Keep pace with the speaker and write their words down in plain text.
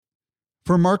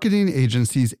For marketing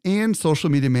agencies and social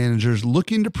media managers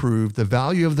looking to prove the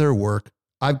value of their work,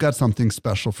 I've got something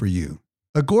special for you.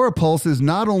 Agorapulse is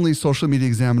not only Social Media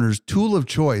Examiner's tool of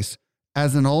choice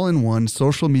as an all-in-one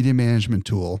social media management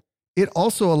tool, it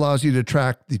also allows you to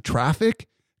track the traffic,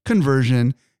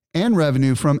 conversion, and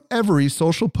revenue from every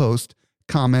social post,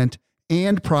 comment,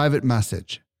 and private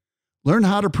message. Learn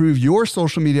how to prove your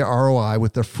social media ROI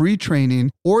with a free training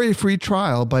or a free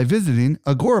trial by visiting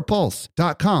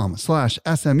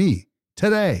agorapulse.com/SME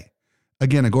today.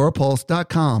 Again,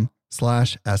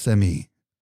 agorapulse.com/SME.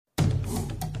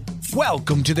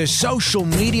 Welcome to the Social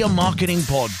Media Marketing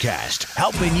Podcast,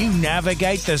 helping you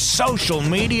navigate the social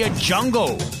media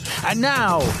jungle. And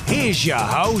now, here's your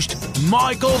host,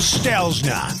 Michael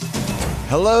Stelzner.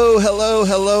 Hello.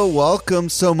 Welcome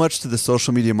so much to the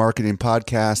Social Media Marketing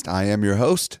Podcast. I am your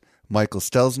host, Michael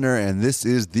Stelzner, and this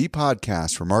is the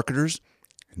podcast for marketers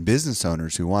and business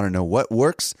owners who want to know what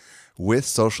works with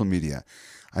social media.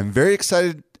 I'm very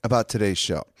excited about today's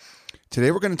show.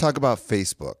 Today, we're going to talk about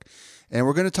Facebook, and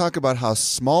we're going to talk about how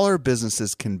smaller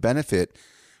businesses can benefit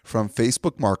from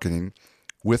Facebook marketing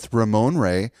with Ramon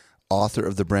Ray, author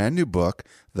of the brand new book,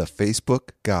 The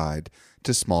Facebook Guide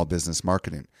to Small Business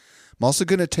Marketing. I'm also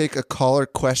going to take a caller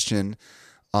question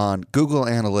on Google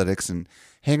Analytics and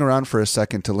hang around for a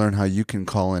second to learn how you can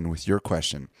call in with your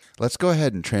question. Let's go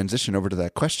ahead and transition over to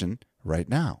that question right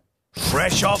now.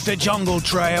 Fresh off the jungle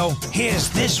trail, here's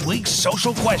this week's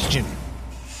social question.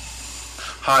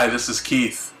 Hi, this is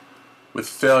Keith with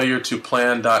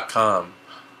FailureToPlan.com.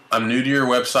 I'm new to your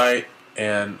website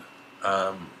and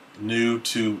new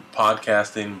to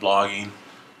podcasting, blogging.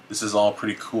 This is all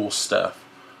pretty cool stuff.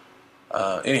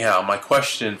 Anyhow, my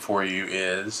question for you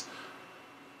is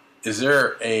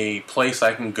there a place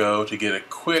I can go to get a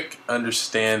quick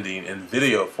understanding in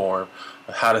video form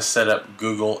of how to set up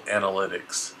Google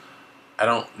Analytics? I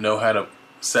don't know how to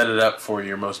set it up for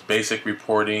your most basic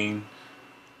reporting.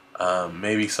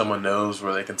 Maybe someone knows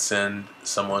where they can send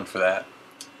someone for that.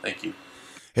 Thank you.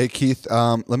 Hey, Keith,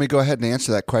 let me go ahead and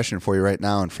answer that question for you right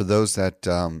now. And for those that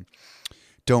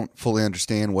don't fully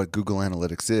understand what Google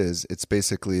Analytics is, it's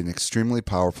basically an extremely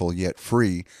powerful yet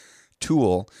free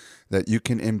tool that you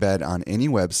can embed on any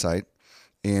website,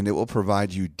 and it will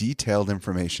provide you detailed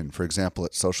information. For example,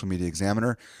 at Social Media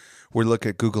Examiner, we look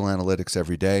at Google Analytics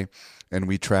every day, and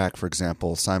we track, for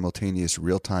example, simultaneous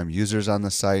real-time users on the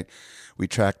site. We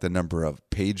track the number of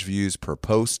page views per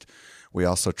post. We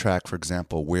also track, for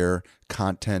example, where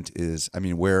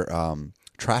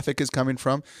traffic is coming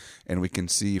from, and we can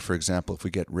see, for example, if we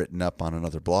get written up on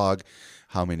another blog,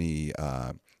 how many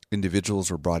individuals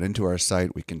were brought into our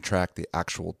site. We can track the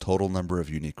actual total number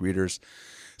of unique readers.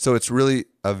 So it's really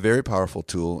a very powerful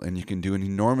tool, and you can do an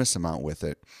enormous amount with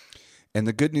it. And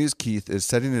the good news, Keith, is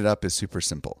setting it up is super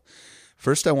simple.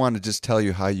 First, I want to just tell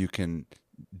you how you can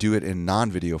do it in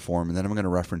non-video form, and then I'm going to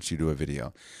reference you to a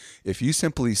video. If you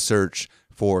simply search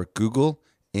for Google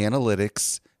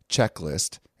Analytics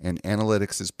checklist, and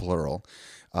analytics is plural,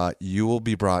 you will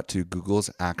be brought to Google's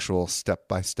actual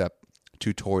step-by-step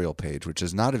tutorial page, which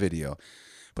is not a video,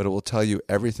 but it will tell you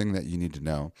everything that you need to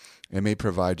know. It may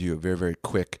provide you a very, very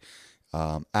quick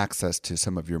access to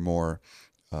some of your more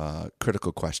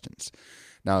critical questions.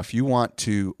 Now, if you want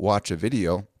to watch a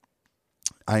video,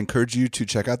 I encourage you to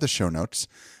check out the show notes,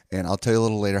 and I'll tell you a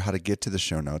little later how to get to the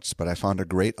show notes, but I found a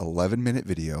great 11-minute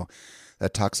video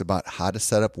that talks about how to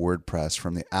set up WordPress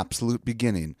from the absolute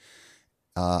beginning.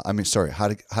 How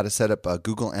to set up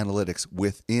Google Analytics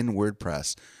within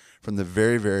WordPress from the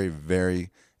very, very, very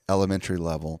elementary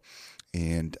level.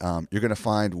 And you're going to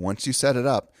find once you set it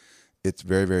up, it's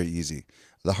very, very easy.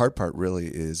 The hard part really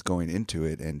is going into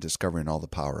it and discovering all the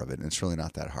power of it. And it's really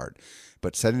not that hard.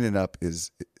 But setting it up is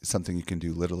something you can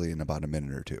do literally in about a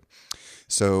minute or two.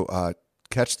 So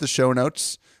catch the show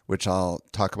notes, which I'll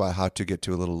talk about how to get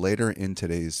to a little later in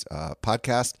today's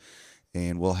podcast,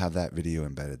 and we'll have that video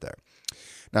embedded there.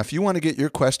 Now, if you want to get your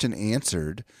question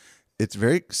answered, it's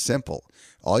very simple.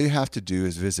 All you have to do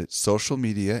is visit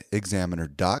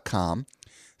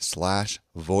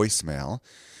socialmediaexaminer.com/voicemail,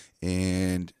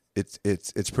 and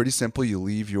it's pretty simple. You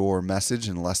leave your message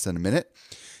in less than a minute.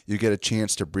 You get a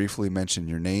chance to briefly mention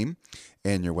your name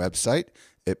and your website.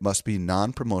 It must be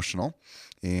non-promotional,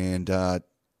 and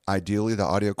ideally, the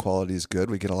audio quality is good.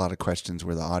 We get a lot of questions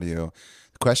where the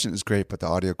question is great, but the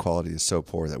audio quality is so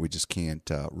poor that we just can't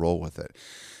roll with it.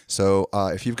 So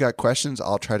if you've got questions,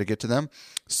 I'll try to get to them.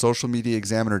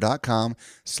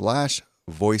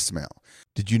 socialmediaexaminer.com/voicemail.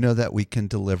 Did you know that we can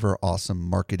deliver awesome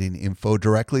marketing info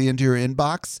directly into your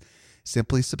inbox?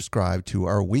 Simply subscribe to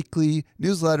our weekly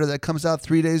newsletter that comes out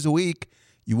 3 days a week.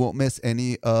 You won't miss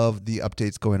any of the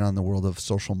updates going on in the world of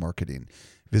social marketing.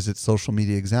 Visit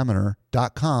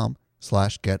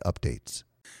socialmediaexaminer.com/getupdates.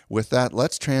 With that,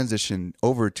 let's transition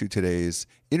over to today's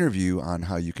interview on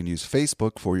how you can use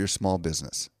Facebook for your small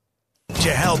business.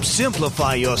 To help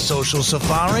simplify your social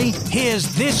safari,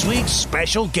 here's this week's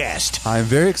special guest. I'm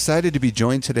very excited to be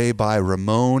joined today by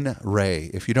Ramon Ray.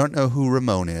 If you don't know who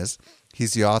Ramon is,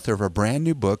 he's the author of a brand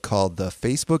new book called The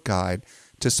Facebook Guide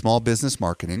to Small Business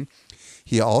Marketing.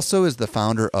 He also is the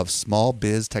founder of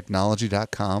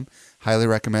smallbiztechnology.com. Highly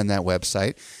recommend that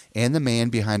website. And the man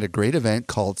behind a great event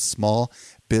called Small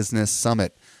Business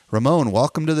Summit. Ramon,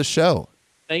 welcome to the show.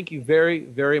 Thank you very,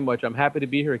 very much. I'm happy to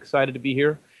be here, excited to be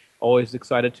here. Always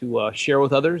excited to share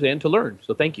with others and to learn.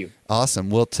 So thank you. Awesome.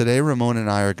 Well, today Ramon and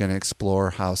I are going to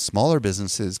explore how smaller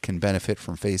businesses can benefit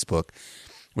from Facebook,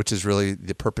 which is really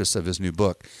the purpose of his new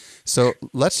book. So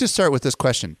let's just start with this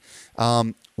question.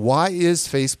 Why is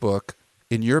Facebook,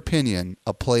 in your opinion,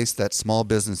 a place that small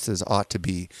businesses ought to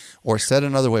be? Or said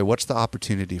another way, what's the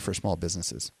opportunity for small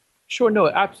businesses? Sure, no,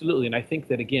 absolutely. And I think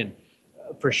that, again,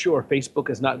 for sure, Facebook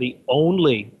is not the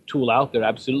only tool out there.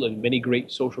 Absolutely. Many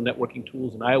great social networking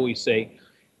tools. And I always say,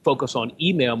 focus on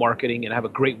email marketing and have a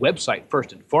great website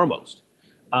first and foremost.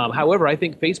 However, I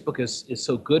think Facebook is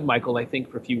so good, Michael, I think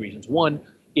for a few reasons. One,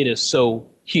 it is so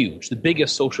huge, the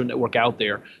biggest social network out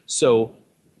there. So,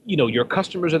 you know, your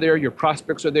customers are there, your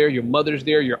prospects are there, your mother's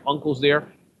there, your uncle's there.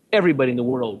 Everybody in the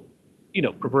world, you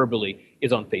know, proverbially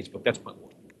is on Facebook. That's point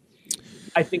one.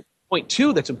 I think point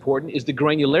two that's important is the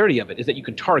granularity of it, is that you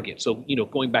can target. So, you know,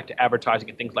 going back to advertising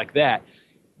and things like that,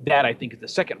 that I think is the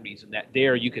second reason that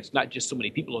there you can, it's not just so many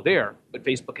people are there, but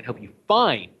Facebook can help you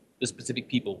find the specific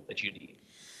people that you need.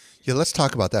 Yeah, let's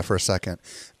talk about that for a second.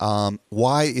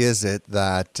 Why is it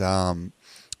that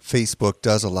Facebook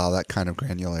does allow that kind of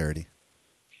granularity?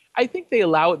 I think they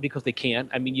allow it because they can.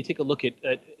 I mean, you take a look at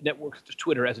networks such as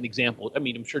Twitter as an example. I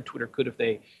mean, I'm sure Twitter could if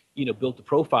they, you know, built the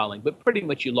profiling, but pretty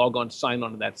much you log on, sign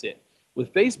on, and that's it.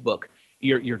 With Facebook,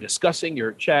 you're discussing,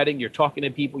 you're chatting, you're talking to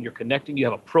people, you're connecting, you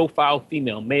have a profile,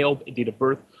 female, male, date of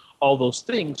birth, all those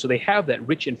things. So they have that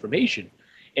rich information.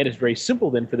 And it's very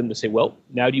simple then for them to say, well,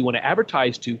 now do you want to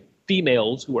advertise to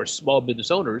females who are small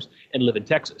business owners and live in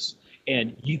Texas?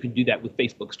 And you can do that with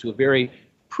Facebook's to a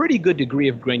pretty good degree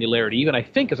of granularity. Even I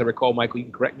think, as I recall, Michael, you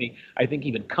can correct me, I think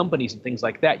even companies and things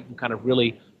like that, you can kind of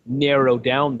really narrow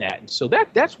down that. And so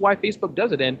that's why Facebook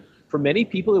does it. And for many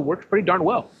people, it works pretty darn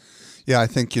well. Yeah, I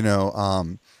think, you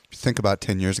know, think about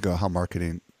 10 years ago how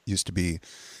marketing used to be.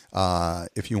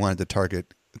 If you wanted to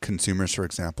target consumers, for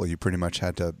example, you pretty much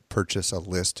had to purchase a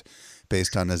list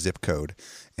based on a zip code.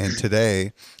 And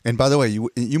today, and by the way,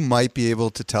 you might be able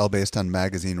to tell based on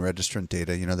magazine registrant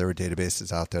data. You know, there were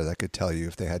databases out there that could tell you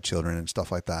if they had children and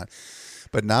stuff like that.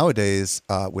 But nowadays,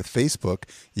 with Facebook,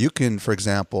 you can, for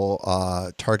example,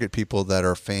 target people that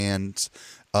are fans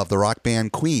of the rock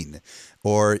band Queen,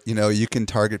 or, you know, you can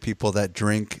target people that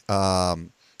drink, I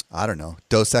don't know,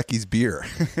 Dos Equis beer,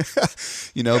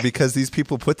 you know, because these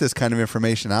people put this kind of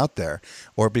information out there,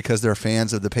 or because they're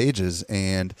fans of the pages.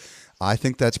 And I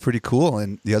think that's pretty cool.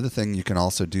 And the other thing you can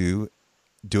also do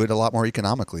it a lot more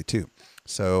economically too.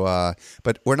 So,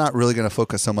 but we're not really going to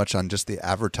focus so much on just the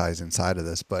advertising side of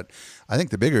this. But I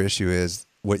think the bigger issue is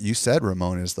what you said,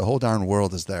 Ramon, is the whole darn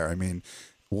world is there. I mean,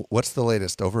 what's the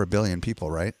latest? Over 1 billion people,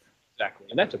 right? Exactly.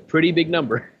 And that's a pretty big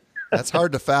number. That's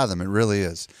hard to fathom. It really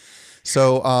is.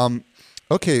 So,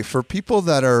 okay, for people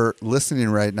that are listening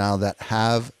right now that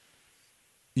have,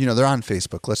 you know, they're on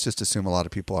Facebook. Let's just assume a lot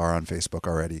of people are on Facebook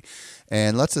already.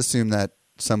 And let's assume that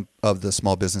some of the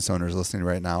small business owners listening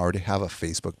right now already have a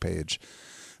Facebook page,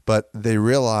 but they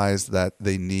realize that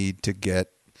they need to get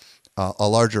a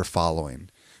larger following.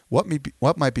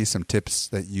 What might be some tips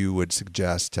that you would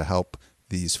suggest to help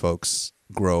these folks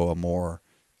grow a more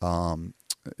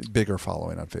bigger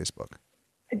following on Facebook?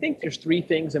 I think there's 3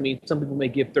 things. I mean, some people may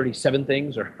give 37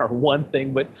 things or one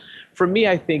thing, but for me,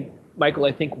 I think, Michael,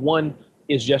 one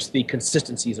is just the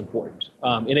consistency is important.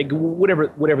 And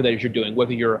whatever that is you're doing,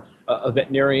 whether you're a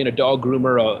veterinarian, a dog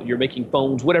groomer, you're making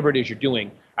phones, whatever it is you're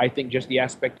doing, I think just the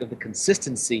aspect of the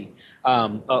consistency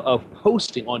of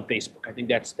posting on Facebook, I think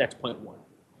that's point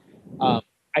one.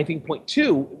 I think point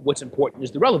two, what's important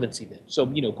is the relevancy then. So,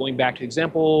 you know, going back to the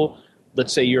example,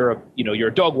 let's say you're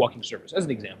a dog walking service as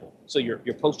an example. So you're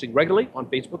posting regularly on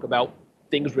Facebook about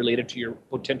things related to your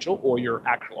potential or your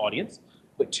actual audience.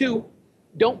 But 2,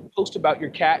 don't post about your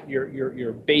cat,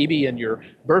 your baby, and your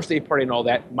birthday party and all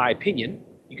that. In my opinion,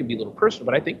 you can be a little personal,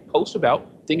 but I think post about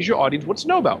things your audience wants to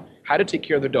know about, how to take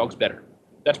care of their dogs better.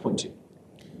 That's point 2.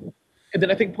 And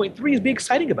then I think point 3 is be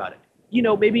exciting about it. You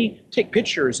know, maybe take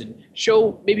pictures and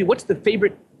show maybe what's the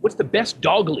favorite what's the best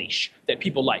dog leash that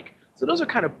people like? So those are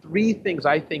kind of three things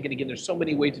I think, and again, there's so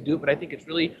many ways to do it, but I think it's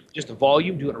really just a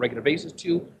volume, do it on a regular basis.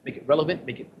 2, make it relevant,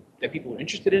 make it that people are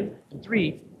interested in. And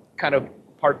 3, kind of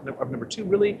part of number 2,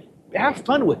 really have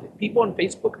fun with it. People on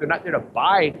Facebook, they're not there to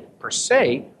buy per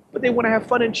se, but they want to have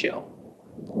fun and chill.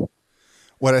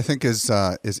 What I think is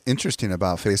interesting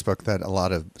about Facebook that a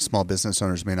lot of small business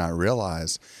owners may not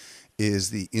realize is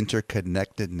the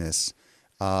interconnectedness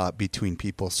between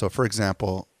people. So, for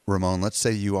example, Ramon, let's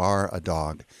say you are a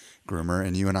dog groomer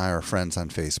and you and I are friends on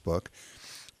Facebook,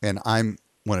 and I'm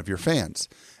one of your fans.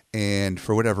 And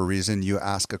for whatever reason, you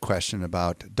ask a question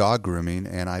about dog grooming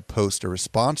and I post a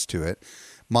response to it.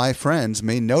 My friends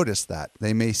may notice that.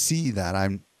 They may see that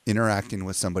I'm interacting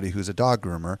with somebody who's a dog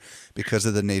groomer because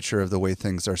of the nature of the way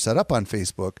things are set up on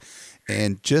Facebook.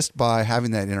 And just by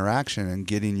having that interaction and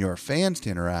getting your fans to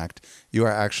interact, you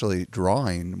are actually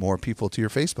drawing more people to your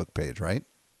Facebook page, right?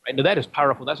 Right. Now, that is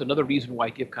powerful. That's another reason why I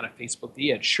give kind of Facebook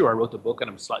the edge. Sure, I wrote the book and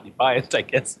I'm slightly biased, I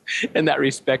guess, in that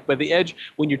respect. But the edge,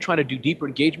 when you're trying to do deeper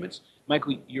engagements,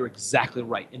 Michael, you're exactly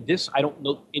right. And this, I don't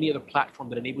know any other platform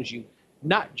that enables you,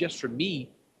 not just for me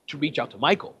to reach out to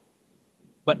Michael,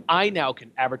 but I now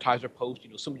can advertise or post,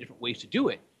 so many different ways to do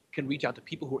it, can reach out to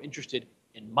people who are interested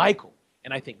in Michael.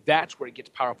 And I think that's where it gets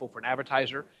powerful for an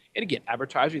advertiser. And again,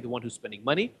 advertiser, the one who's spending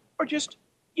money, or just,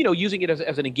 using it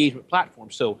as an engagement platform.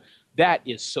 So that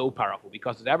is so powerful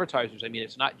because as advertisers, I mean,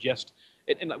 it's not just,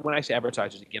 and when I say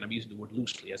advertisers, again, I'm using the word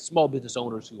loosely, as small business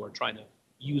owners who are trying to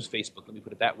use Facebook, let me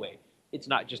put it that way. It's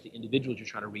not just the individuals you're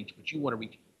trying to reach, but you want to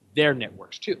reach their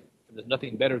networks too. And there's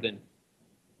nothing better than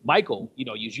Michael,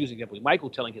 using example, Michael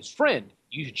telling his friend,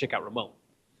 you should check out Ramon.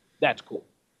 That's cool.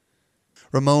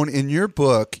 Ramon, in your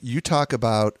book, you talk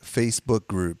about Facebook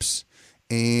groups,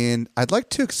 and I'd like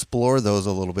to explore those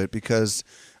a little bit because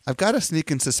I've got a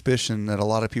sneaking suspicion that a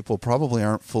lot of people probably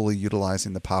aren't fully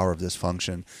utilizing the power of this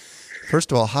function.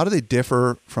 First of all, how do they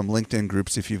differ from LinkedIn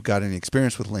groups if you've got any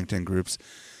experience with LinkedIn groups?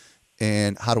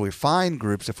 And how do we find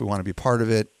groups if we want to be part of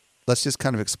it? Let's just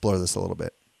kind of explore this a little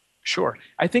bit. Sure.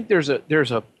 I think there's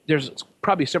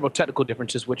probably several technical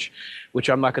differences, which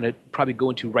I'm not going to probably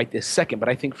go into right this second. But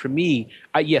I think for me,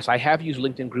 yes, I have used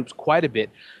LinkedIn groups quite a bit.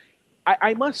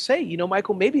 I must say,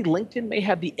 Michael, maybe LinkedIn may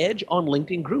have the edge on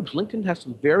LinkedIn groups. LinkedIn has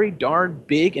some very darn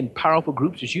big and powerful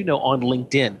groups, as you know, on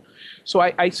LinkedIn. So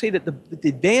I say that the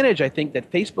advantage I think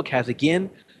that Facebook has, again,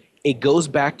 it goes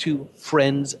back to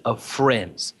friends of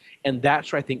friends. And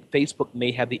that's where I think Facebook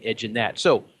may have the edge in that.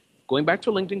 So going back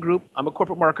to a LinkedIn group, I'm a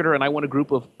corporate marketer and I want a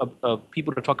group of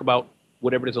people to talk about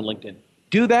whatever it is on LinkedIn.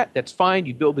 Do that. That's fine.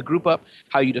 You build the group up,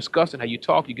 how you discuss and how you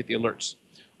talk, you get the alerts.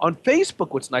 On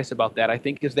Facebook, what's nice about that, I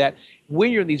think, is that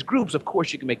when you're in these groups, of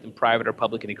course, you can make them private or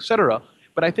public and et cetera.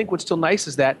 But I think what's still nice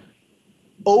is that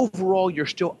overall, you're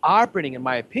still operating, in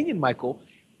my opinion, Michael,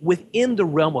 within the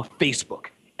realm of Facebook.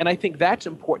 And I think that's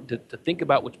important to think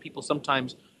about, which people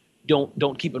sometimes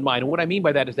don't keep in mind. And what I mean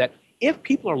by that is that if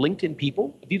people are LinkedIn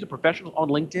people, if these are professionals on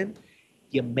LinkedIn,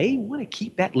 you may want to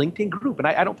keep that LinkedIn group. And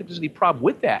I don't think there's any problem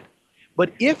with that.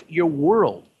 But if your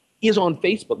world is on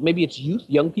Facebook, maybe it's youth,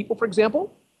 young people, for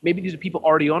example, maybe these are people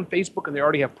already on Facebook and they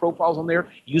already have profiles on there,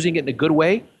 using it in a good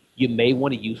way, you may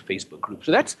want to use Facebook groups.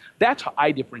 So that's how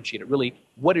I differentiate it, really.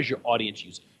 What is your audience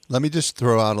using? Let me just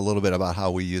throw out a little bit about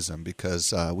how we use them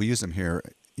because we use them here,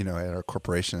 at our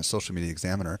corporation, at Social Media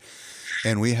Examiner.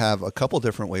 And we have a couple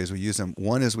different ways we use them.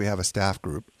 One is we have a staff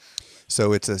group.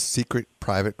 So it's a secret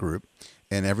private group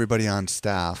and everybody on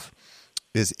staff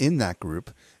is in that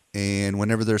group. And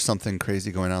whenever there's something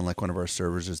crazy going on, like one of our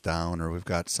servers is down or we've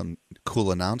got some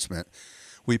cool announcement,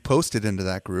 we post it into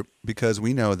that group because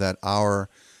we know that our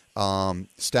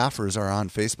staffers are on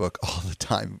Facebook all the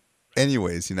time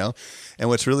anyways, And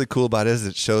what's really cool about it is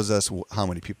it shows us how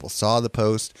many people saw the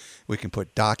post. We can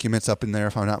put documents up in there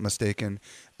if I'm not mistaken.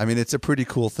 I mean, it's a pretty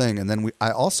cool thing. And then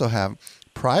I also have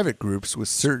private groups with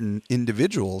certain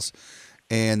individuals.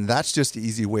 And that's just an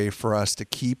easy way for us to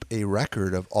keep a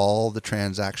record of all the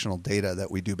transactional data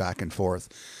that we do back and forth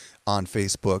on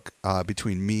Facebook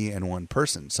between me and one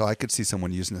person. So I could see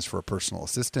someone using this for a personal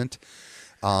assistant.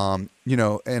 And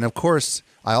of course,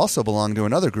 I also belong to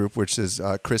another group, which is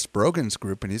Chris Brogan's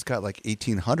group, and he's got like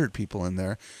 1,800 people in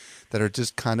there that are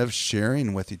just kind of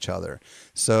sharing with each other.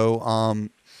 So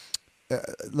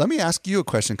let me ask you a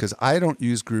question because I don't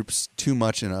use groups too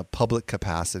much in a public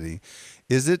capacity.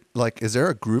 Is there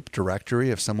a group directory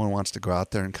if someone wants to go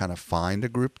out there and kind of find a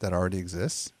group that already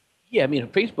exists? Yeah, I mean, on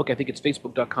Facebook, I think it's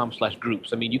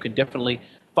facebook.com/groups. I mean, you can definitely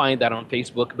find that on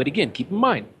Facebook. But again, keep in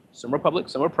mind, Some are public,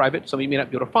 some are private, some you may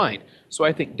not be able to find. So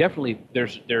I think definitely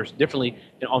there's definitely,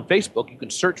 and on Facebook, you can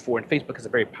search for, and Facebook has a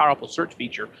very powerful search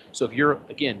feature. So if you're,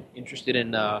 again, interested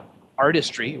in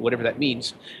artistry, whatever that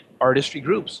means, artistry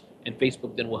groups, and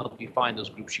Facebook then will help you find those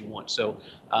groups you want. So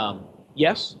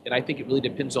yes, and I think it really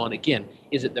depends on, again,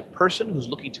 is it the person who's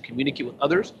looking to communicate with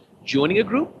others joining a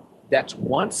group? That's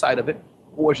one side of it.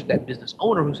 Or is it that business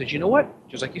owner who says, you know what,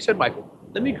 just like you said, Michael,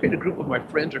 let me create a group of my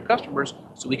friends or customers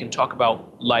so we can talk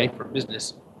about life or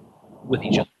business with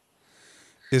each other.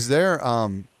 Is there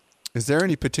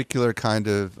any particular kind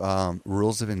of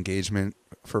rules of engagement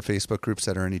for Facebook groups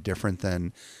that are any different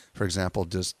than, for example,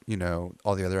 just,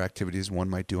 all the other activities one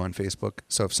might do on Facebook?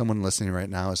 So if someone listening right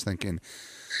now is thinking,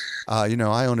 I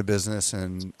own a business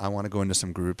and I want to go into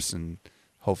some groups and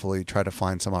hopefully try to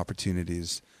find some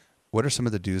opportunities, what are some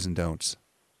of the do's and don'ts?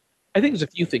 I think there's a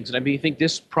few things, and I think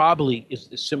this probably is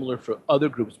similar for other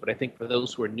groups, but I think for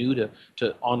those who are new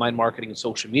to online marketing and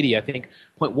social media, I think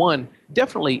point one,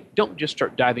 definitely don't just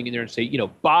start diving in there and say,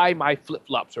 buy my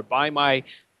flip-flops or buy my,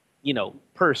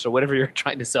 purse or whatever you're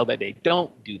trying to sell that day.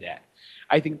 Don't do that.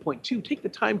 I think point two, take the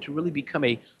time to really become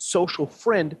a social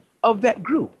friend of that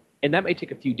group. And that may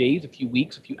take a few days, a few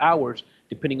weeks, a few hours,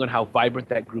 depending on how vibrant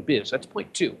that group is. That's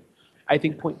point two. I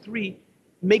think point three,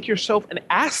 make yourself an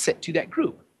asset to that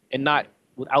group. And not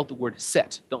without the word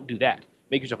set. Don't do that.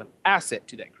 Make yourself an asset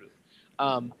to that group.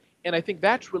 And I think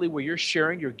that's really where you're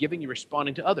sharing, you're giving, you're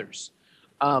responding to others.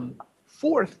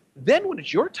 Fourth, then when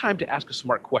it's your time to ask a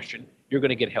smart question, you're going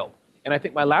to get help. And I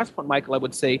think my last point, Michael, I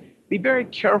would say, be very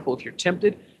careful if you're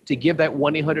tempted to give that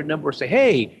 1-800 number or say,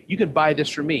 hey, you can buy this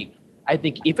from me. I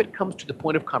think if it comes to the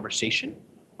point of conversation,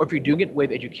 or if you're doing it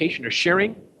with education or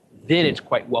sharing, then it's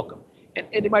quite welcome.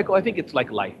 And Michael, I think it's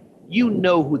like life. You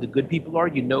know who the good people are.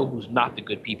 You know who's not the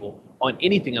good people on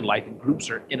anything in life, and groups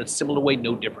are in a similar way,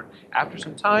 no different. After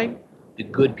some time, the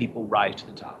good people rise to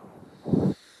the top.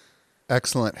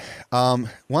 Excellent. Want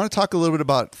to talk a little bit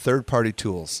about third-party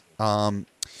tools.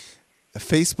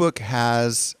 Facebook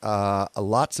has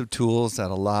lots of tools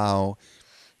that allow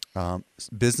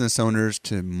business owners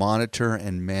to monitor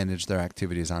and manage their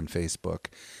activities on Facebook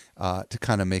to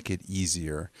kind of make it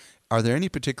easier. Are there any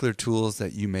particular tools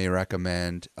that you may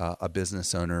recommend a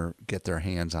business owner get their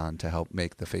hands on to help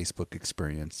make the Facebook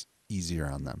experience easier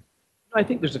on them? I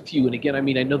think there's a few. And again, I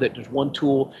know that there's one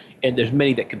tool, and there's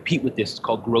many that compete with this. It's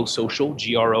called Grow Social,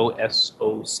 GROSOCIAL.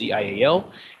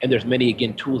 And there's many,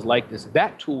 again, tools like this.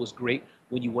 That tool is great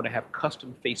when you want to have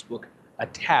custom Facebook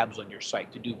tabs on your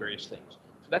site to do various things.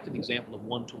 So that's an example of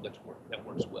one tool that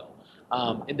works well.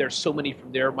 And there's so many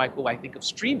from there, Michael. I think of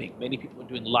streaming. Many people are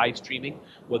doing live streaming,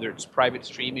 whether it's private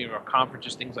streaming or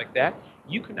conferences, things like that.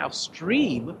 You can now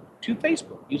stream to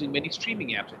Facebook using many streaming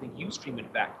apps. I think Ustream, in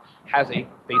fact, has a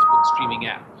Facebook streaming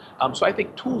app. So I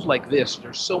think tools like this,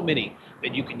 there's so many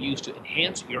that you can use to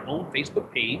enhance your own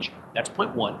Facebook page. That's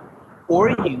point one. Or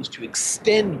use to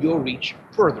extend your reach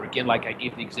further. Again, like I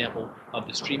gave the example of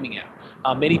the streaming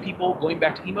app. Many people, going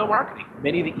back to email marketing,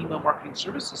 many of the email marketing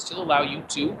services still allow you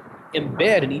to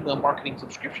embed an email marketing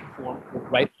subscription form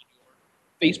right on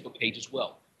your Facebook page as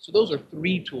well. So those are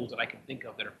three tools that I can think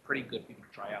of that are pretty good for people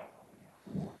to try out.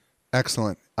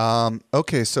 Excellent.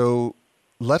 Okay, so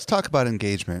let's talk about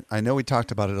engagement. I know we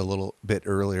talked about it a little bit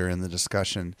earlier in the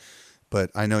discussion,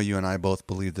 but I know you and I both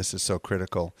believe this is so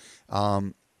critical.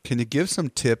 Can you give some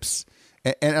tips?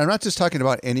 And I'm not just talking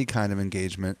about any kind of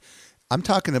engagement. I'm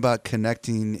talking about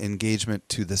connecting engagement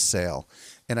to the sale.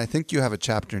 And I think you have a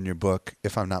chapter in your book,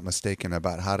 if I'm not mistaken,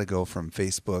 about how to go from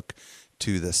Facebook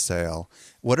to the sale.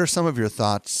 What are some of your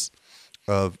thoughts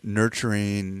of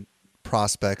nurturing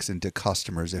prospects into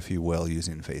customers, if you will,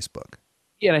 using Facebook?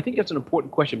 Yeah, and I think that's an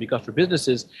important question because for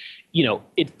businesses,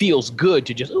 it feels good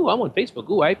to just, I'm on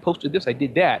Facebook. I posted this, I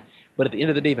did that. But at the end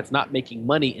of the day, if it's not making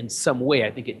money in some way,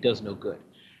 I think it does no good.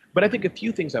 But I think a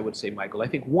few things I would say, Michael. I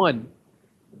think one,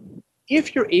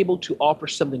 if you're able to offer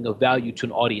something of value to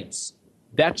an audience,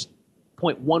 that's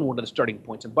point one of the starting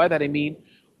points. And by that I mean,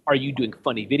 are you doing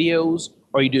funny videos?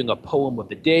 Are you doing a poem of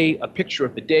the day, a picture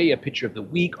of the day, a picture of the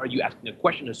week? Are you asking a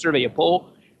question, a survey, a poll?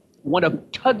 One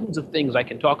of tons of things I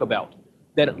can talk about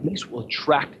that at least will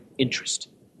attract interest.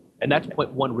 And that's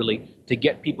point one, really, to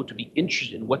get people to be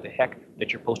interested in what the heck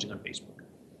that you're posting on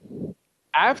Facebook.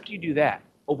 After you do that,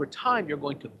 over time, you're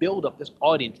going to build up this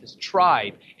audience, this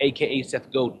tribe, AKA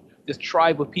Seth Godin, this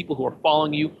tribe of people who are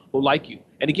following you, who like you.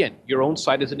 And again, your own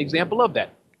site is an example of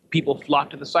that. People flock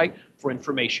to the site for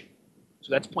information. So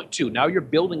that's point two. Now you're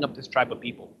building up this tribe of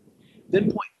people. Then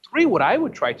point three, what I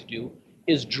would try to do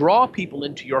is draw people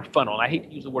into your funnel. And I hate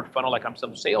to use the word funnel like I'm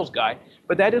some sales guy,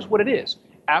 but that is what it is.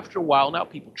 After a while now,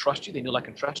 people trust you. They know I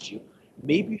can trust you.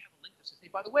 Maybe you have a link that says, hey,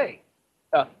 by the way,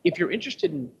 if you're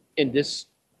interested in this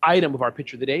item of our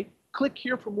picture of the day, click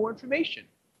here for more information.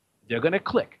 They're going to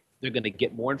click. They're going to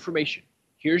get more information.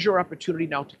 Here's your opportunity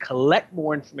now to collect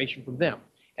more information from them.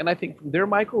 And I think from there,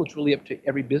 Michael, it's really up to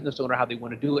every business owner how they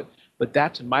want to do it. But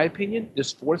that's, in my opinion,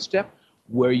 this fourth step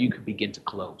where you can begin to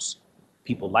close.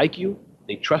 People like you.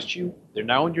 They trust you. They're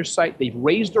now on your site. They've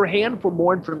raised their hand for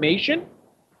more information.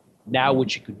 Now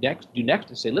what you could do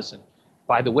next is say, listen,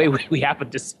 by the way, we happen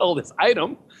to sell this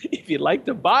item. If you'd like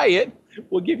to buy it,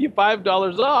 we'll give you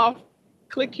 $5 off.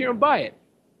 Click here and buy it.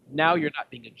 Now you're not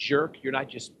being a jerk. You're not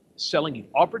just selling.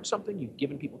 You've offered something. You've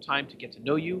given people time to get to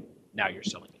know you. Now you're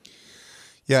selling it.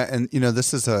 Yeah, and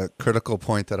this is a critical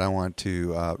point that I want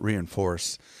to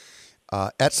reinforce.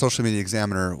 At Social Media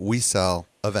Examiner, we sell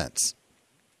events,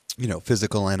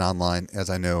 physical and online, as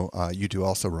I know you do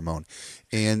also, Ramon.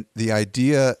 And the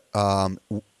idea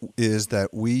is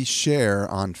that we share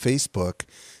on Facebook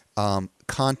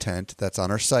content that's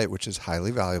on our site, which is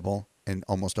highly valuable and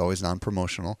almost always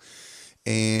non-promotional.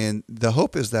 And the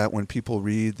hope is that when people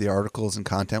read the articles and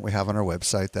content we have on our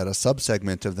website, that a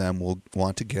subsegment of them will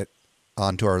want to get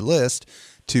onto our list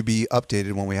to be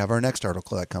updated when we have our next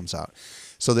article that comes out.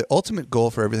 So the ultimate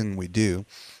goal for everything we do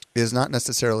is not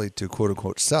necessarily to quote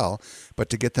unquote sell, but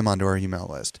to get them onto our email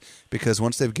list. Because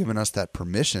once they've given us that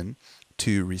permission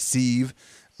to receive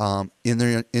in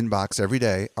their inbox every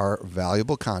day our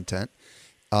valuable content,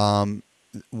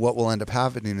 what will end up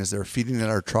happening is they're feeding at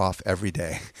our trough every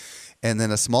day. And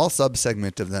then a small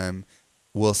subsegment of them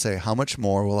will say, how much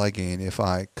more will I gain if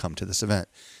I come to this event?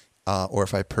 Or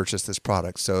if I purchase this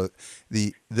product. So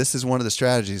this is one of the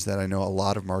strategies that I know a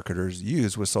lot of marketers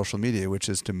use with social media, which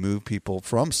is to move people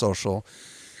from social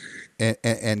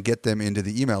and get them into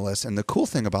the email list. And the cool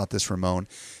thing about this, Ramon,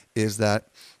 is that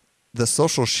the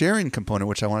social sharing component,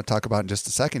 which I want to talk about in just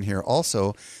a second here,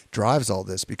 also drives all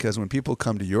this, because when people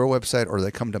come to your website or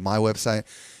they come to my website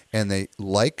and they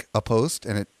like a post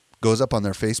and it goes up on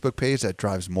their Facebook page, that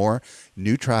drives more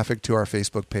new traffic to our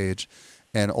Facebook page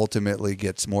and ultimately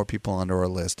gets more people onto our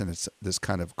list, and it's this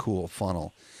kind of cool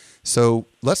funnel. So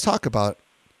let's talk about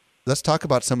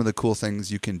some of the cool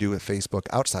things you can do with Facebook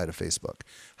outside of Facebook.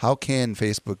 How can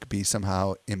Facebook be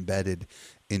somehow embedded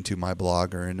into my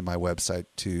blog or into my website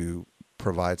to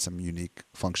provide some unique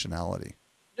functionality?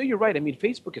 No, you're right. I mean,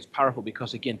 Facebook is powerful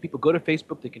because, again, people go to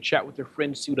Facebook, they can chat with their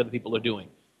friends, see what other people are doing.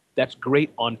 That's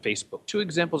great on Facebook. 2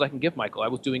 examples I can give, Michael. I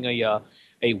was doing a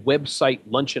website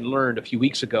lunch and learn a few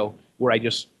weeks ago where I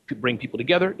just bring people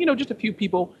together, just a few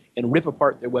people, and rip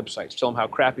apart their websites, tell them how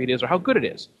crappy it is or how good it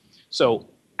is. So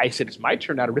I said, it's my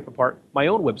turn now to rip apart my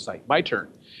own website, my turn.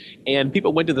 And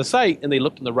people went to the site and they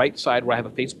looked on the right side where I have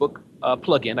a Facebook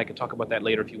plugin. I can talk about that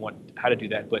later if you want how to do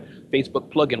that. But Facebook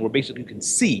plugin where basically you can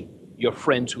see your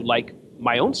friends who like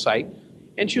my own site.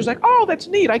 And she was like, oh, that's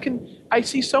neat. I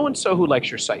see so-and-so who likes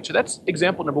your site. So that's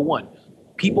example number 1.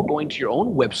 People going to your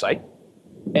own website,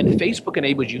 and Facebook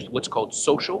enables you what's called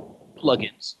social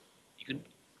plugins. You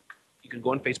can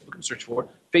go on Facebook and search for it.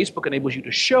 Facebook enables you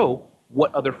to show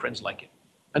what other friends like it.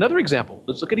 Another example,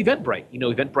 let's look at Eventbrite.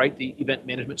 Eventbrite, the event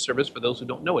management service, for those who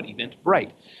don't know it,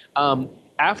 Eventbrite.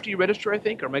 After you register, I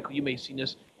think, or Michael, you may have seen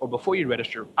this, or before you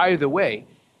register, either way,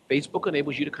 Facebook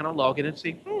enables you to kind of log in and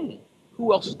say,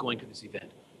 who else is going to this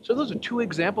event? So those are 2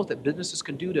 examples that businesses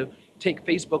can do to take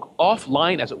Facebook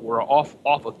offline, as it were, off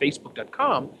of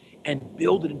Facebook.com, and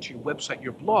build it into your website,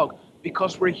 your blog,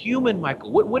 because we're human,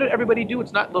 Michael. What did everybody do?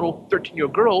 It's not little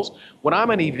 13-year-old girls. When I'm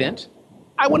at an event,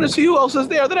 I want to see who else is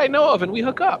there that I know of, and we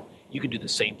hook up. You can do the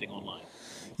same thing online.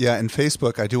 Yeah, and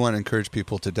Facebook, I do want to encourage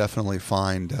people to definitely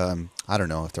find, I don't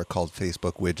know if they're called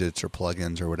Facebook widgets or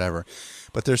plugins or whatever,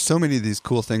 but there's so many of these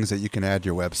cool things that you can add to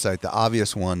your website. The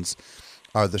obvious ones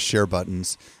are the share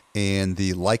buttons and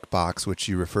the like box, which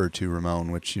you referred to,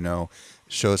 Ramon, which,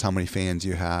 shows how many fans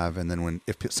you have. And then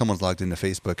if someone's logged into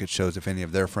Facebook, it shows if any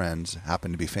of their friends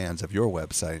happen to be fans of your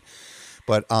website.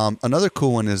 But another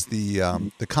cool one is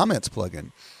the comments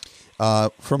plugin.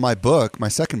 For my book, my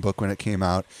second book, when it came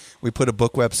out, we put a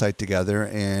book website together,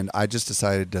 and I just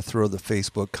decided to throw the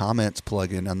Facebook comments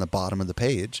plugin on the bottom of the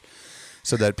page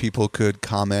so that people could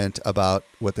comment about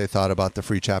what they thought about the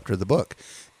free chapter of the book.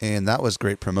 And that was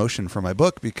great promotion for my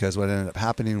book, because what ended up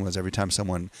happening was every time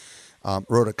someone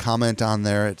wrote a comment on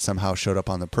there, it somehow showed up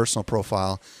on the personal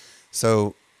profile.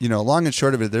 So, long and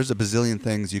short of it, there's a bazillion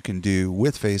things you can do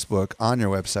with Facebook on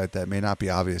your website that may not be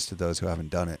obvious to those who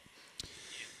haven't done it.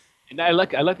 And I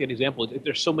like that example.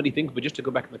 There's so many things, but just to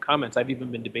go back in the comments, I've even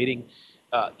been debating,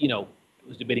 I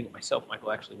was debating with myself,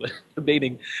 Michael, actually, but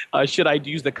debating, should I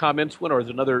use the comments one, or is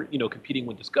another, competing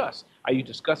with Discuss? I use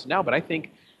Discuss now, but I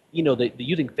think, the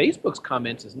using Facebook's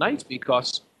comments is nice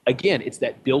because again, it's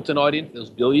that built-in audience, those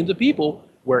billions of people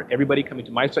where everybody coming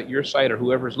to my site, your site, or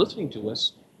whoever is listening to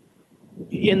us,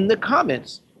 in the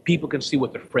comments, people can see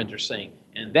what their friends are saying.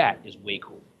 And that is way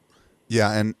cool.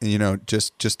 Yeah, and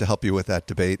just to help you with that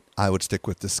debate, I would stick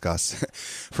with Discuss.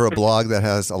 For a blog that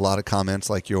has a lot of comments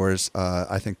like yours,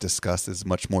 I think Discuss is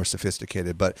much more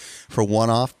sophisticated. But for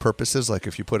one-off purposes, like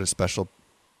if you put a special,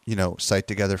 site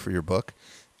together for your book,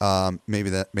 maybe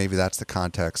that's the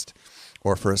context,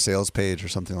 or for a sales page or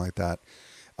something like that.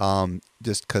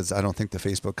 Just because I don't think the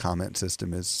Facebook comment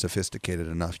system is sophisticated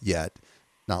enough yet,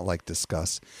 not like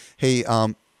Discuss. Hey,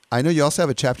 I know you also have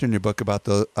a chapter in your book about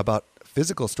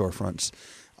physical storefronts.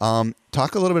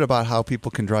 Talk a little bit about how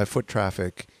people can drive foot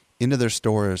traffic into their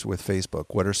stores with Facebook.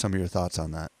 What are some of your thoughts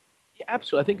on that? Yeah,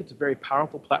 absolutely. I think it's a very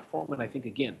powerful platform. And I think,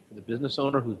 again, for the business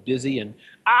owner who's busy and,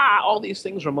 all these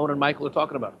things Ramon and Michael are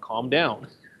talking about, calm down.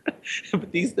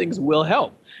 But these things will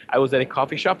help. I was at a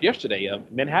coffee shop yesterday,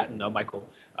 Manhattan, Michael,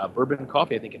 Bourbon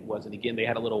Coffee, I think it was. And again, they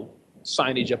had a little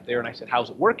signage up there, and I said, how's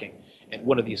it working? And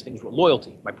one of these things were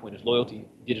loyalty. My point is loyalty,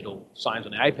 digital signs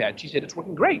on the iPad. She said, it's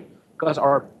working great. Because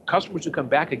our customers who come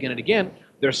back again and again,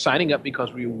 they're signing up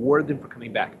because we reward them for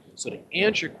coming back. So to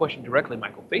answer your question directly,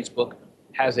 Michael, Facebook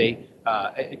has a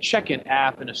check-in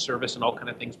app and a service and all kind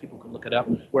of things. People can look it up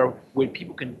where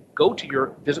people can go to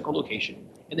your physical location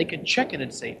and they can check in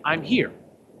and say, I'm here.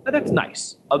 Now that's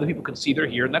nice. Other people can see they're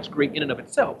here, and that's great in and of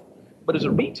itself. But as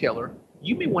a retailer,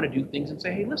 you may want to do things and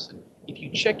say, hey, listen, if you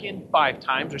check in 5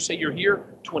 times or say you're here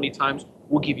 20 times,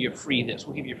 we'll give you a free this.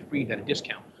 We'll give you a free that, a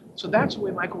discount. So that's the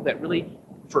way, Michael, that really,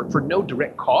 for no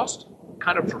direct cost,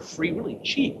 kind of for free, really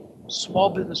cheap, small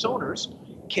business owners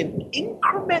can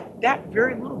increment that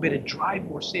very little bit and drive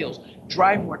more sales,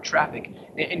 drive more traffic,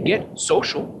 and get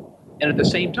social, and at the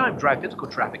same time, drive physical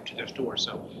traffic to their store.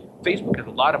 So Facebook has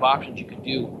a lot of options you can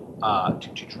do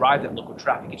to drive that local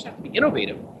traffic. You just have to be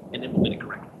innovative and implement it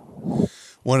correctly.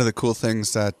 One of the cool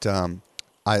things that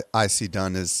I see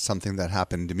done is something that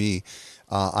happened to me.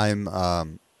 I'm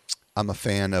a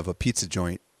fan of a pizza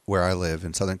joint where I live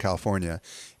in Southern California,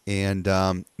 and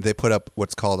they put up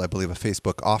what's called, I believe, a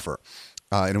Facebook offer.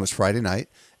 And it was Friday night,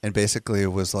 and basically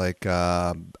it was like,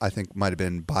 I think might have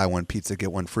been buy one pizza,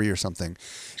 get one free or something.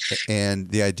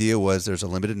 And the idea was there's a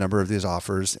limited number of these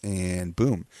offers, and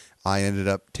boom, I ended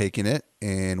up taking it,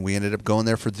 and we ended up going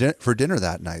there for dinner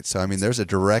that night. So, I mean, there's a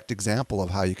direct example of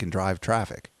how you can drive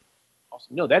traffic.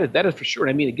 Awesome. No, that is for sure.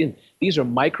 And I mean, again, these are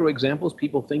micro examples.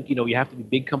 People think, you have to be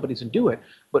big companies and do it.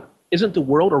 But isn't the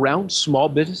world around small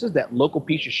businesses, that local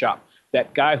pizza shop,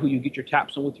 that guy who you get your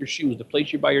taps on with your shoes, the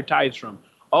place you buy your ties from,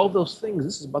 all those things,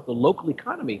 this is about the local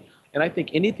economy. And I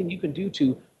think anything you can do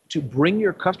to bring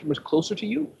your customers closer to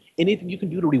you, anything you can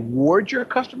do to reward your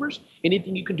customers,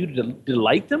 anything you can do to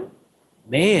delight them,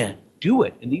 man, do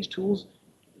it. And these tools,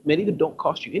 many of them don't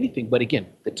cost you anything. But again,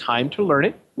 the time to learn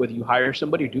it, whether you hire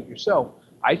somebody or do it yourself,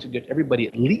 I suggest everybody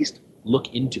at least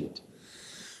look into it.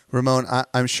 Ramon,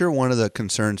 I'm sure one of the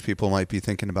concerns people might be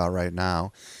thinking about right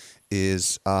now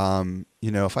is,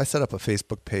 if I set up a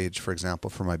Facebook page, for example,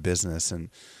 for my business, and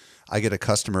I get a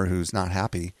customer who's not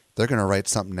happy, they're going to write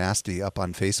something nasty up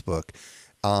on Facebook.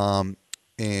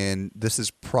 And this is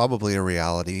probably a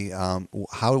reality.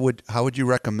 How would you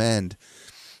recommend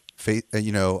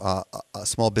a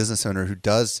small business owner who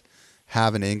does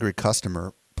have an angry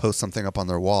customer post something up on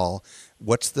their wall?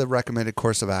 What's the recommended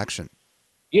course of action?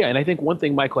 Yeah, and I think one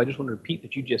thing, Michael, I just want to repeat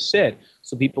that you just said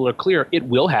so people are clear. It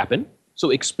will happen, so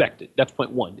expect it. That's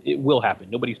point one. It will happen.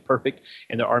 Nobody's perfect,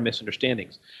 and there are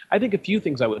misunderstandings. I think a few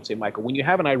things I would say, Michael. When you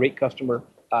have an irate customer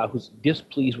who's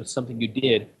displeased with something you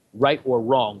did, right or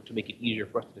wrong, to make it easier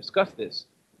for us to discuss this,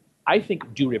 I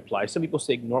think do reply. Some people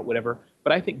say ignore it, whatever,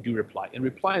 but I think do reply. And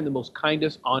reply in the most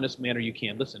kindest, honest manner you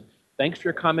can. Listen, thanks for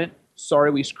your comment.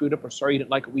 Sorry we screwed up, or sorry you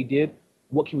didn't like what we did.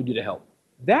 What can we do to help?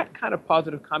 That kind of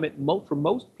positive comment, for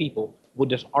most people, will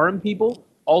disarm people.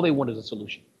 All they want is a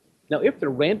solution. Now, if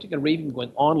they're ranting and raving,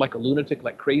 going on like a lunatic,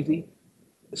 like crazy,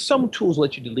 some tools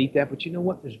let you delete that, but you know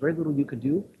what? There's very little you can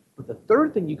do. But the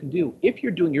third thing you can do, if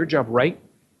you're doing your job right,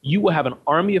 you will have an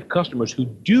army of customers who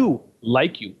do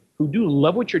like you, who do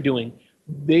love what you're doing.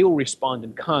 They will respond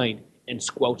in kind and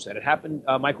squelch that. It happened,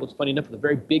 Michael, it's funny enough, with a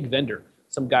very big vendor.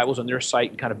 Some guy was on their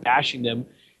site and kind of bashing them.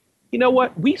 You know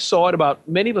what? We saw it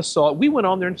many of us saw it. We went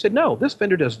on there and said, no, this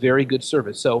vendor does very good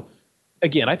service. So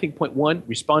again, I think point one,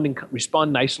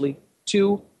 respond nicely.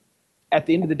 2, at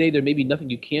the end of the day, there may be nothing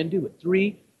you can do. But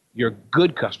 3, your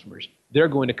good customers, they're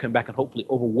going to come back and hopefully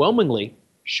overwhelmingly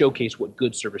showcase what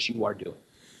good service you are doing.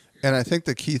 And I think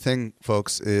the key thing,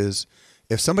 folks, is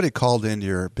if somebody called into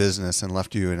your business and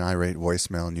left you an irate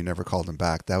voicemail and you never called them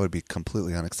back, that would be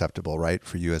completely unacceptable, right,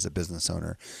 for you as a business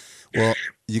owner. Well,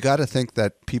 you got to think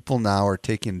that people now are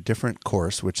taking a different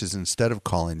course, which is instead of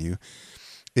calling you,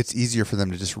 it's easier for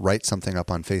them to just write something up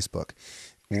on Facebook.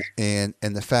 And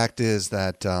the fact is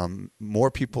that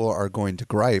more people are going to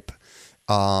gripe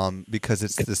because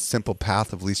it's this simple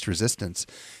path of least resistance.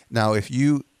 Now, if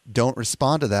you don't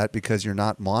respond to that because you're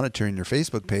not monitoring your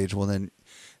Facebook page, well, then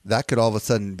that could all of a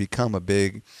sudden become a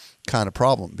big kind of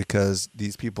problem, because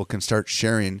these people can start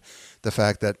sharing the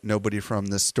fact that nobody from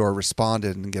this store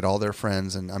responded and get all their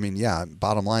friends. And I mean, yeah,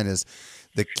 bottom line is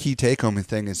the key take home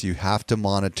thing is you have to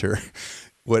monitor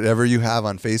whatever you have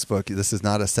on Facebook. This is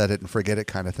not a set it and forget it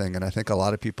kind of thing. And I think a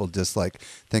lot of people just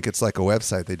think it's like a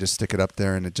website. They just stick it up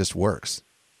there and it just works.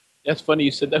 That's funny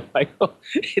you said that, Michael.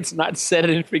 It's not set it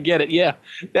and forget it. Yeah,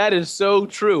 that is so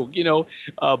true.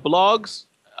 Blogs,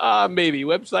 maybe.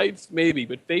 Websites, maybe.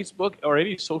 But Facebook or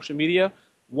any social media,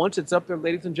 once it's up there,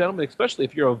 ladies and gentlemen, especially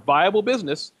if you're a viable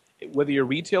business, whether you're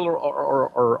retail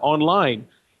or online,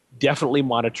 definitely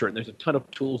monitor it. And there's a ton of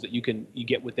tools that you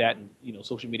get with that. And,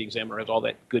 Social Media Examiner has all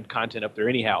that good content up there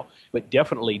anyhow. But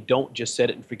definitely don't just set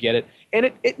it and forget it.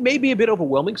 And it may be a bit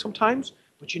overwhelming sometimes,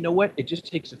 but you know what? It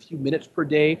just takes a few minutes per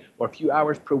day or a few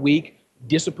hours per week.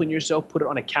 Discipline yourself, put it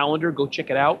on a calendar, go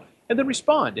check it out, and then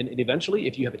respond. And eventually,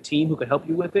 if you have a team who can help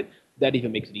you with it, that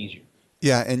even makes it easier.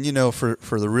 Yeah, and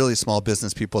for the really small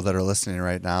business people that are listening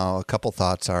right now, a couple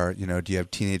thoughts are, do you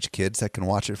have teenage kids that can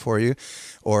watch it for you?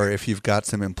 Or if you've got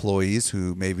some employees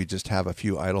who maybe just have a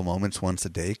few idle moments once a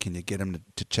day, can you get them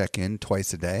to check in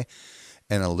twice a day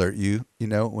and alert you,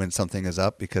 when something is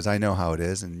up? Because I know how it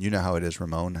is, and you know how it is,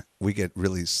 Ramon. We get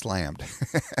really slammed.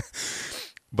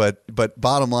 But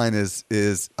bottom line is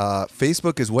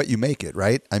Facebook is what you make it,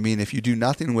 right? I mean, if you do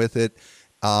nothing with it,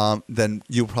 then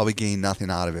you'll probably gain nothing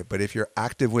out of it. But if you're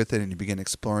active with it and you begin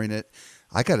exploring it,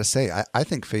 I got to say, I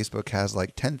think Facebook has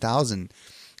like 10,000.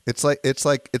 It's like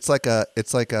a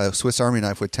Swiss Army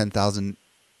knife with 10,000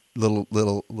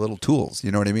 little tools.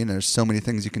 You know what I mean? There's so many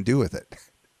things you can do with it.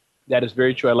 That is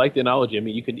very true. I like the analogy. I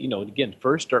mean, you can, again,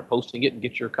 first start posting it and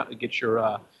get your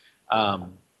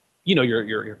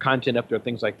content up there,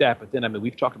 things like that. But then, I mean,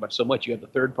 we've talked about so much. You have the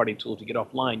third-party tools to get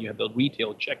offline. You have the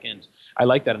retail check-ins. I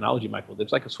like that analogy, Michael.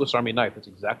 It's like a Swiss Army knife. That's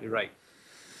exactly right.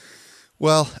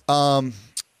 Well,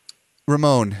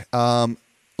 Ramon,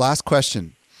 last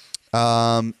question.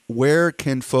 Where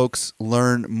can folks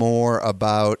learn more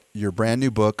about your brand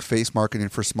new book, Face Marketing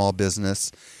for Small Business,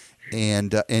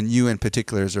 and you in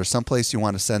particular? Is there someplace you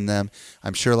want to send them?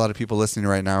 I'm sure a lot of people listening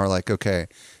right now are like, okay,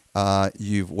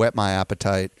 you've whet my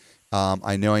appetite.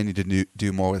 I know I need to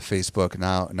do more with Facebook.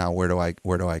 Now where do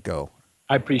I go?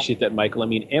 I appreciate that, Michael. I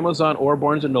mean, Amazon or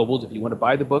Barnes & Nobles, if you want to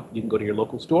buy the book, you can go to your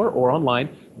local store or online.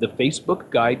 The Facebook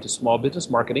Guide to Small Business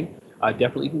Marketing,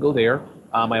 definitely you can go there.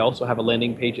 I also have a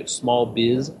landing page at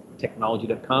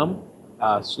smallbiztechnology.com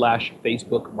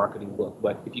 /Facebook marketing book.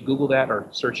 But if you Google that or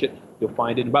search it, you'll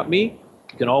find it. About me,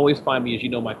 you can always find me, as you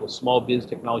know, Michael,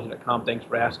 smallbiztechnology.com. Thanks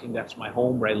for asking. That's my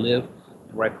home where I live,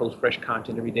 where I post fresh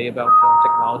content every day about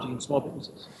technology and small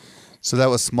businesses. So that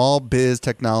was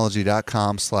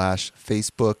smallbiztechnology.com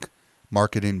 /Facebook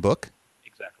marketing book.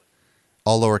 Exactly.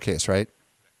 All lowercase, right?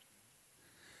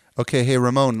 Okay. Hey,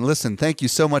 Ramon, listen, thank you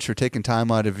so much for taking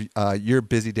time out of your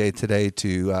busy day today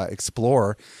to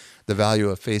explore the value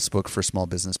of Facebook for small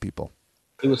business people.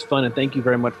 It was fun, and thank you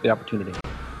very much for the opportunity.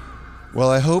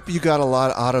 Well, I hope you got a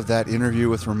lot out of that interview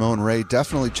with Ramon Ray.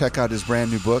 Definitely check out his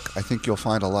brand new book. I think you'll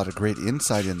find a lot of great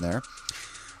insight in there.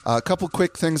 A couple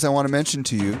quick things I want to mention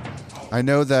to you. I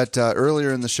know that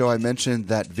earlier in the show I mentioned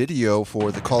that video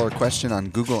for the caller question on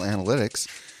Google Analytics.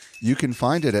 You can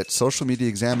find it at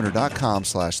socialmediaexaminer.com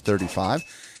 /35.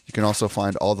 You can also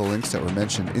find all the links that were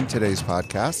mentioned in today's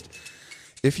podcast.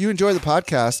 If you enjoy the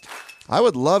podcast, I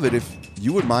would love it if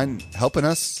you would mind helping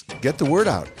us get the word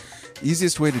out.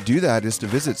 Easiest way to do that is to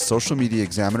visit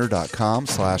socialmediaexaminer.com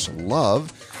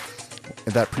 /love.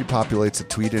 That pre-populates a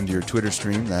tweet into your Twitter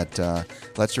stream that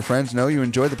lets your friends know you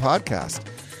enjoy the podcast.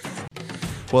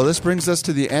 Well, this brings us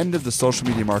to the end of the Social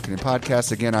Media Marketing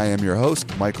Podcast. Again, I am your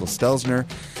host, Michael Stelzner.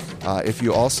 If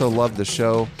you also love the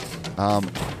show,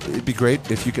 it'd be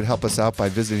great if you could help us out by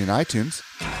visiting iTunes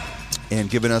and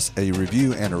giving us a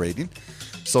review and a rating.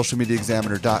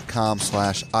 Socialmediaexaminer.com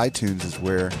 /iTunes is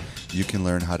where you can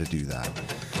learn how to do that.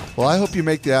 Well, I hope you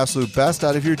make the absolute best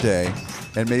out of your day,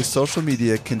 and may social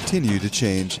media continue to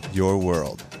change your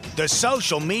world. The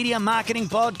Social Media Marketing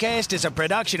Podcast is a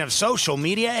production of Social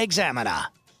Media Examiner.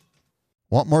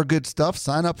 Want more good stuff?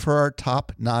 Sign up for our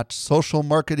top-notch social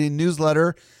marketing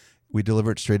newsletter. We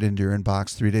deliver it straight into your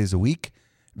inbox 3 days a week.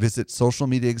 Visit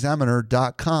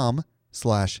socialmediaexaminer.com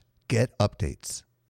 /get updates.